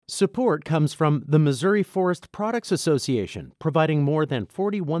Support comes from the Missouri Forest Products Association, providing more than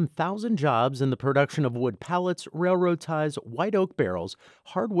 41,000 jobs in the production of wood pallets, railroad ties, white oak barrels,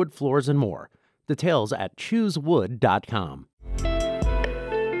 hardwood floors, and more. Details at choosewood.com.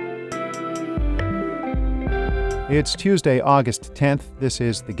 It's Tuesday, August 10th. This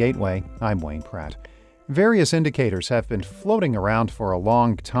is The Gateway. I'm Wayne Pratt. Various indicators have been floating around for a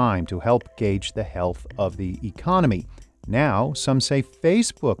long time to help gauge the health of the economy. Now, some say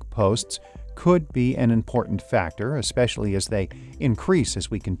Facebook posts could be an important factor, especially as they increase as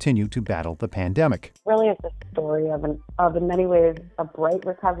we continue to battle the pandemic. Really, it's a story of in many ways, a bright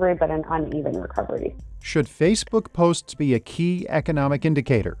recovery, but an uneven recovery. Should Facebook posts be a key economic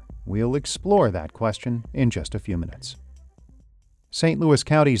indicator? We'll explore that question in just a few minutes. St. Louis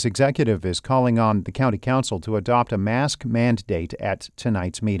County's executive is calling on the county council to adopt a mask mandate at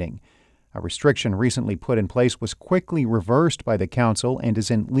tonight's meeting. A restriction recently put in place was quickly reversed by the council and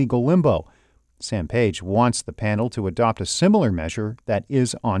is in legal limbo. Sam Page wants the panel to adopt a similar measure that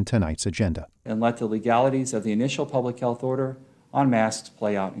is on tonight's agenda. And let the legalities of the initial public health order on masks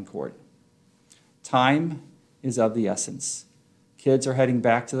play out in court. Time is of the essence. Kids are heading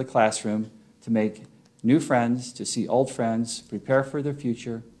back to the classroom to make new friends, to see old friends, prepare for their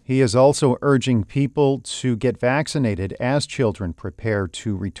future. He is also urging people to get vaccinated as children prepare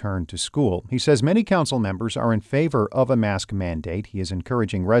to return to school. He says many council members are in favor of a mask mandate. He is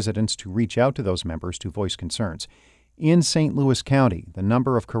encouraging residents to reach out to those members to voice concerns. In St. Louis County, the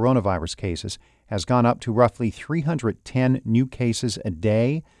number of coronavirus cases has gone up to roughly 310 new cases a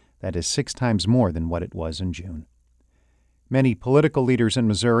day. That is 6 times more than what it was in June. Many political leaders in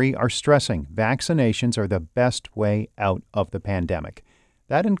Missouri are stressing vaccinations are the best way out of the pandemic.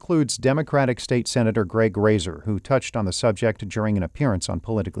 That includes Democratic State Senator Greg Razor, who touched on the subject during an appearance on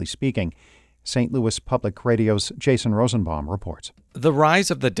Politically Speaking. St. Louis Public Radio's Jason Rosenbaum reports. The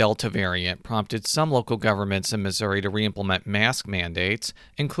rise of the Delta variant prompted some local governments in Missouri to reimplement mask mandates,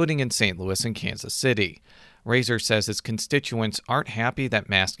 including in St. Louis and Kansas City. Razor says his constituents aren't happy that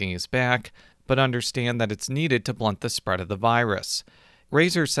masking is back, but understand that it's needed to blunt the spread of the virus.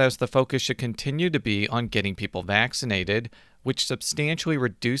 Razor says the focus should continue to be on getting people vaccinated, which substantially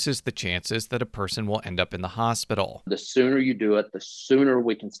reduces the chances that a person will end up in the hospital. The sooner you do it, the sooner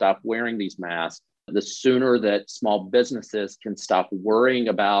we can stop wearing these masks, the sooner that small businesses can stop worrying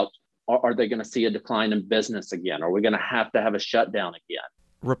about, are they going to see a decline in business again? Are we going to have a shutdown again?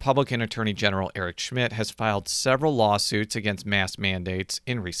 Republican Attorney General Eric Schmidt has filed several lawsuits against mask mandates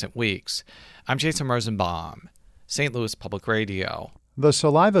in recent weeks. I'm Jason Rosenbaum, St. Louis Public Radio. The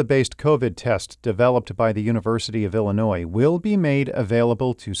saliva-based COVID test developed by the University of Illinois will be made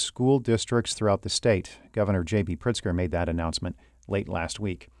available to school districts throughout the state. Governor J.B. Pritzker made that announcement late last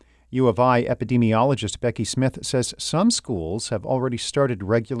week. U of I epidemiologist Becky Smith says some schools have already started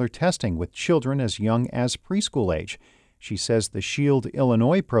regular testing with children as young as preschool age. She says the SHIELD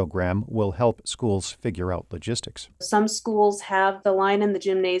Illinois program will help schools figure out logistics. Some schools have the line in the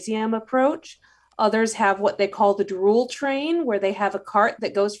gymnasium approach. Others have what they call the drool train, where they have a cart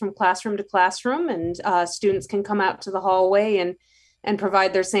that goes from classroom to classroom, and students can come out to the hallway and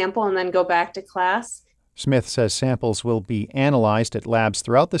provide their sample and then go back to class. Smith says samples will be analyzed at labs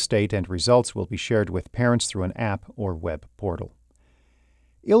throughout the state and results will be shared with parents through an app or web portal.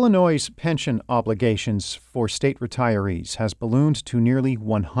 Illinois' pension obligations for state retirees has ballooned to nearly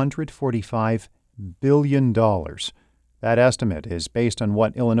 $145 billion. That estimate is based on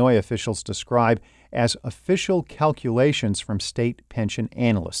what Illinois officials describe as official calculations from state pension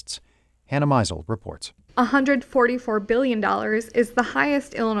analysts. Hannah Meisel reports. $144 billion is the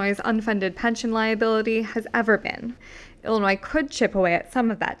highest Illinois' unfunded pension liability has ever been. Illinois could chip away at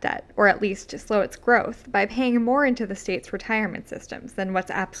some of that debt, or at least slow its growth, by paying more into the state's retirement systems than what's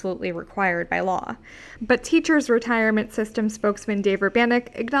absolutely required by law. But Teachers' Retirement System spokesman Dave Urbanek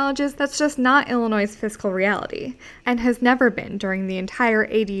acknowledges that's just not Illinois' fiscal reality, and has never been during the entire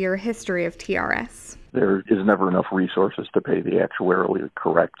 80-year history of TRS. There is never enough resources to pay the actuarially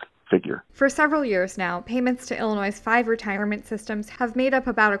correct figure. For several years now, payments to Illinois' 5 retirement systems have made up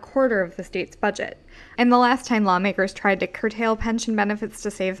about a quarter of the state's budget. And the last time lawmakers tried to curtail pension benefits to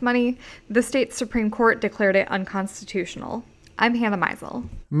save money, the state's Supreme Court declared it unconstitutional. I'm Hannah Meisel.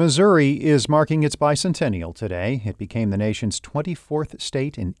 Missouri is marking its bicentennial today. It became the nation's 24th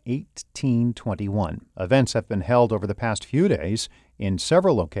state in 1821. Events have been held over the past few days in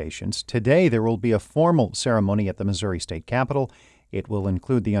several locations. Today, there will be a formal ceremony at the Missouri State Capitol. It will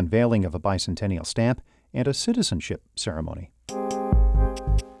include the unveiling of a bicentennial stamp and a citizenship ceremony.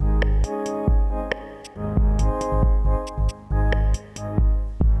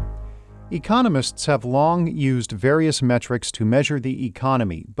 Economists have long used various metrics to measure the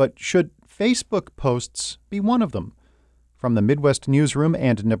economy, but should Facebook posts be one of them? From the Midwest Newsroom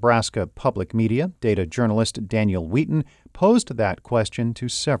and Nebraska Public Media, data journalist Daniel Wheaton posed that question to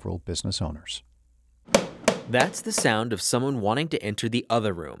several business owners. That's the sound of someone wanting to enter the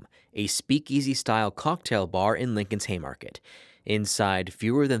other room, a speakeasy-style cocktail bar in Lincoln's Haymarket. Inside,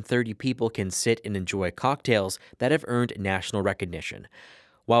 fewer than 30 people can sit and enjoy cocktails that have earned national recognition.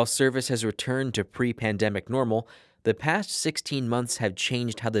 While service has returned to pre-pandemic normal, the past 16 months have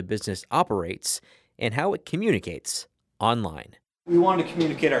changed how the business operates and how it communicates online. We wanted to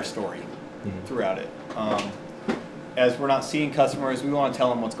communicate our story throughout it. As we're not seeing customers, we want to tell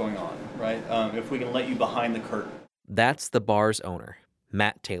them what's going on, right? If we can let you behind the curtain. That's the bar's owner,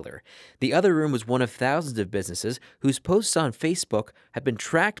 Matt Taylor. The other room was one of thousands of businesses whose posts on Facebook have been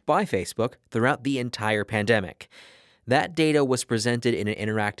tracked by Facebook throughout the entire pandemic. That data was presented in an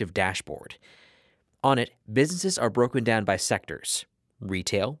interactive dashboard. On it, businesses are broken down by sectors: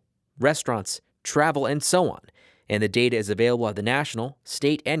 retail, restaurants, travel, and so on. And the data is available at the national,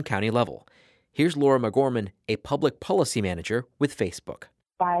 state, and county level. Here's Laura McGorman, a public policy manager with Facebook.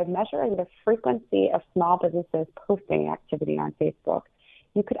 By measuring the frequency of small businesses posting activity on Facebook,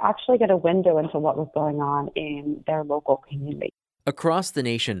 you could actually get a window into what was going on in their local community. Across the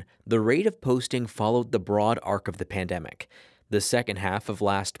nation, the rate of posting followed the broad arc of the pandemic. The second half of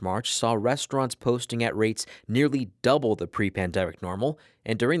last March saw restaurants posting at rates nearly double the pre-pandemic normal,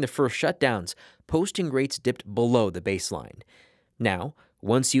 and during the first shutdowns, posting rates dipped below the baseline. Now,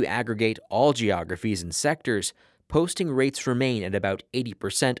 once you aggregate all geographies and sectors, posting rates remain at about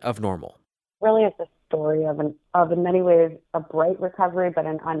 80% of normal. Really, it's a story of in many ways, a bright recovery, but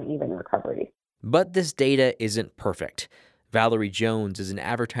an uneven recovery. But this data isn't perfect. Valerie Jones is an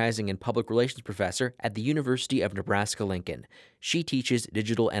advertising and public relations professor at the University of Nebraska-Lincoln. She teaches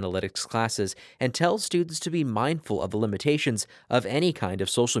digital analytics classes and tells students to be mindful of the limitations of any kind of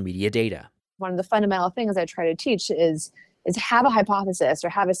social media data. One of the fundamental things I try to teach is have a hypothesis or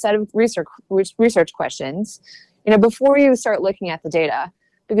have a set of research questions, before you start looking at the data,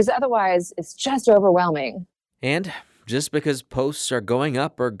 because otherwise it's just overwhelming. And just because posts are going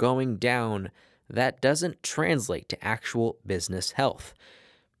up or going down, that doesn't translate to actual business health.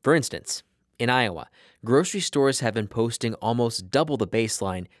 For instance, in Iowa, grocery stores have been posting almost double the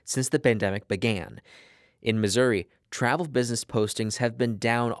baseline since the pandemic began. In Missouri, travel business postings have been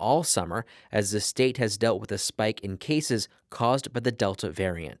down all summer as the state has dealt with a spike in cases caused by the Delta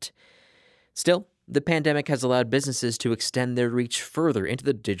variant. Still, the pandemic has allowed businesses to extend their reach further into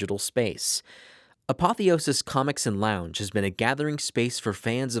the digital space. Apotheosis Comics and Lounge has been a gathering space for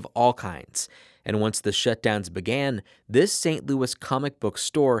fans of all kinds, and once the shutdowns began, this St. Louis comic book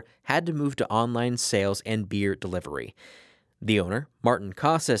store had to move to online sales and beer delivery. The owner, Martin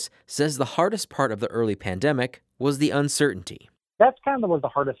Casas, says the hardest part of the early pandemic was the uncertainty. That's kind of was the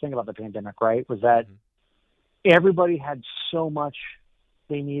hardest thing about the pandemic, right? Was that everybody had so much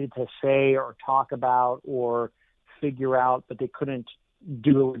they needed to say or talk about or figure out, but they couldn't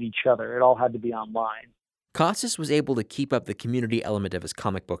do it with each other. It all had to be online. Casas was able to keep up the community element of his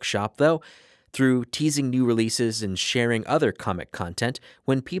comic book shop, though, through teasing new releases and sharing other comic content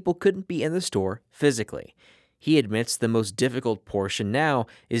when people couldn't be in the store physically. He admits the most difficult portion now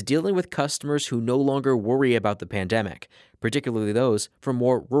is dealing with customers who no longer worry about the pandemic, particularly those from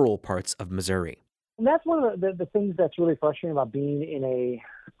more rural parts of Missouri. And that's one of the things that's really frustrating about being in a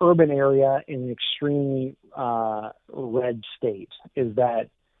urban area in an extremely red state is that,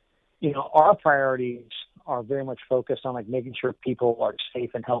 our priorities are very much focused on making sure people are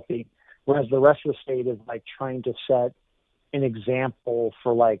safe and healthy, whereas the rest of the state is trying to set an example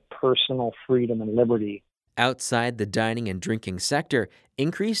for personal freedom and liberty. Outside the dining and drinking sector,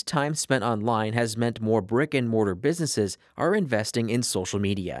 increased time spent online has meant more brick-and-mortar businesses are investing in social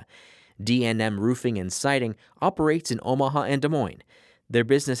media. D&M Roofing and Siding operates in Omaha and Des Moines. Their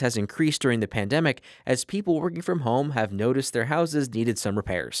business has increased during the pandemic as people working from home have noticed their houses needed some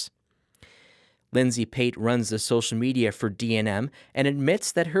repairs. Lindsay Pate runs the social media for D&M and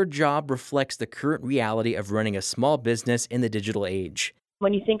admits that her job reflects the current reality of running a small business in the digital age.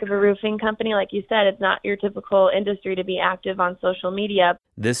 When you think of a roofing company, like you said, it's not your typical industry to be active on social media.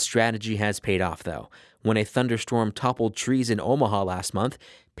 This strategy has paid off, though. When a thunderstorm toppled trees in Omaha last month,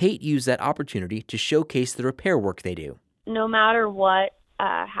 Pate used that opportunity to showcase the repair work they do. No matter what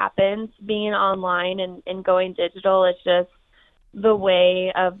happens, being online and going digital is just the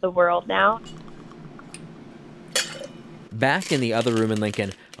way of the world now. Back in the other room in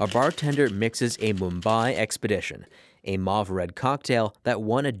Lincoln, a bartender mixes a Mumbai Expedition, a mauve-red cocktail that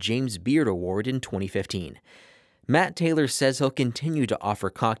won a James Beard Award in 2015. Matt Taylor says he'll continue to offer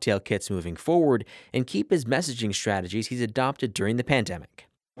cocktail kits moving forward and keep his messaging strategies he's adopted during the pandemic.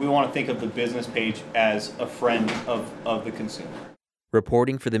 We want to think of the business page as a friend of the consumer.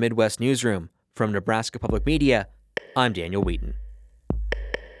 Reporting for the Midwest Newsroom, from Nebraska Public Media, I'm Daniel Wheaton.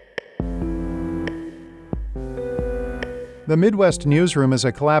 The Midwest Newsroom is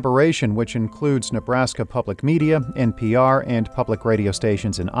a collaboration which includes Nebraska Public Media, NPR, and public radio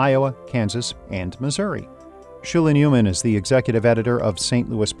stations in Iowa, Kansas, and Missouri. Shula Newman is the executive editor of St.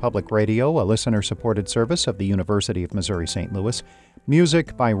 Louis Public Radio, a listener-supported service of the University of Missouri-St. Louis.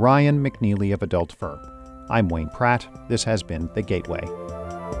 Music by Ryan McNeely of Adult Fur. I'm Wayne Pratt. This has been The Gateway.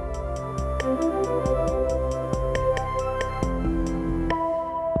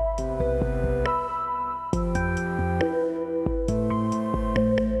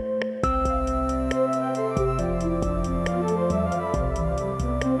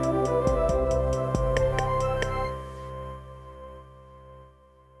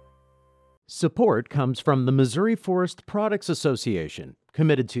 Support comes from the Missouri Forest Products Association,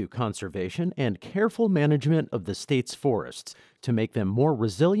 committed to conservation and careful management of the state's forests to make them more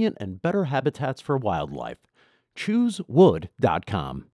resilient and better habitats for wildlife. ChooseWood.com.